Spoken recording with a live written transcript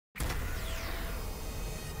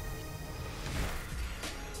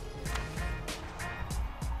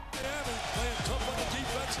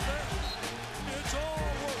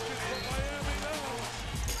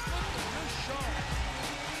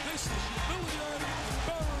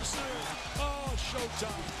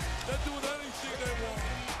showtime. They're doing anything they want.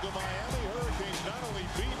 The Miami Hurricanes not only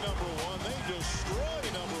beat #1, they destroy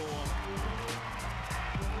 #1.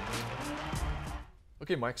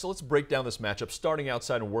 Okay, Mike, so let's break down this matchup, starting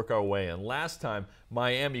outside and work our way in. Last time,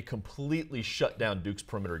 Miami completely shut down Duke's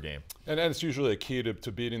perimeter game. And that's usually a key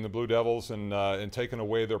to beating the Blue Devils and taking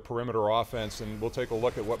away their perimeter offense. And we'll take a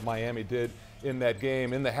look at what Miami did in that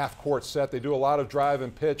game. In the half-court set, they do a lot of drive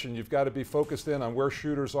and pitch, and you've got to be focused in on where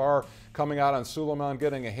shooters are, coming out on Suleiman,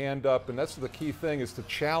 getting a hand up. And that's the key thing, is to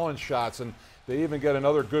challenge shots. And they even get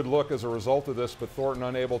another good look as a result of this, but Thornton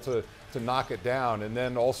unable to knock it down. And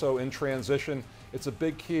then also in transition, it's a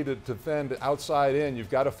big key to defend outside in. You've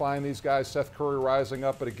got to find these guys. Seth Curry rising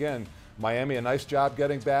up, but again, Miami a nice job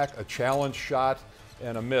getting back, a challenge shot,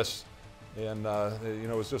 and a miss. And you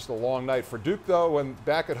know, it was just a long night for Duke, though. When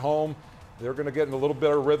back at home, they're going to get in a little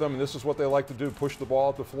better rhythm, and this is what they like to do: push the ball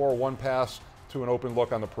up the floor, one pass to an open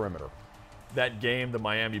look on the perimeter. That game, the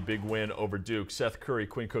Miami big win over Duke, Seth Curry,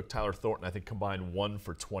 Quinn Cook, Tyler Thornton, I think combined 1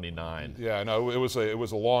 for 29. Yeah, no, it was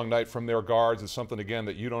a long night from their guards. It's something, again,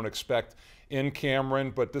 that you don't expect in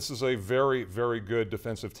Cameron, but this is a very, very good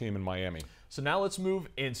defensive team in Miami. So now let's move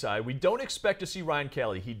inside. We don't expect to see Ryan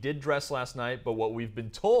Kelly. He did dress last night, but what we've been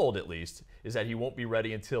told, at least, is that he won't be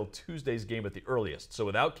ready until Tuesday's game at the earliest. So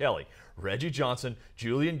without Kelly, Reggie Johnson,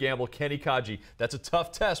 Julian Gamble, Kenny Kaji, that's a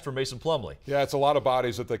tough test for Mason Plumlee. Yeah, it's a lot of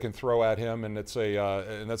bodies that they can throw at him, and it's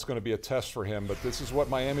and that's going to be a test for him. But this is what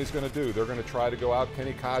Miami's going to do. They're going to try to go out.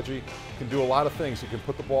 Kenny Kaji can do a lot of things. He can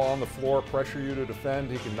put the ball on the floor, pressure you to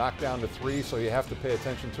defend. He can knock down the three, so you have to pay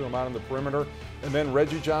attention to him out on the perimeter. And then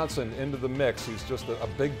Reggie Johnson into the mix. He's just a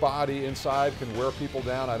big body inside, can wear people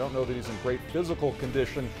down. I don't know that he's in great physical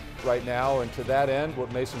condition right now. And to that end,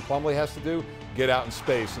 what Mason Plumlee has to do, get out in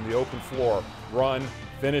space in the open floor, run,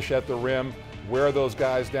 finish at the rim, wear those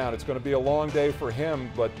guys down. It's going to be a long day for him,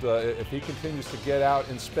 but if he continues to get out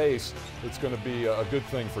in space, it's going to be a good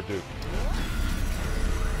thing for Duke.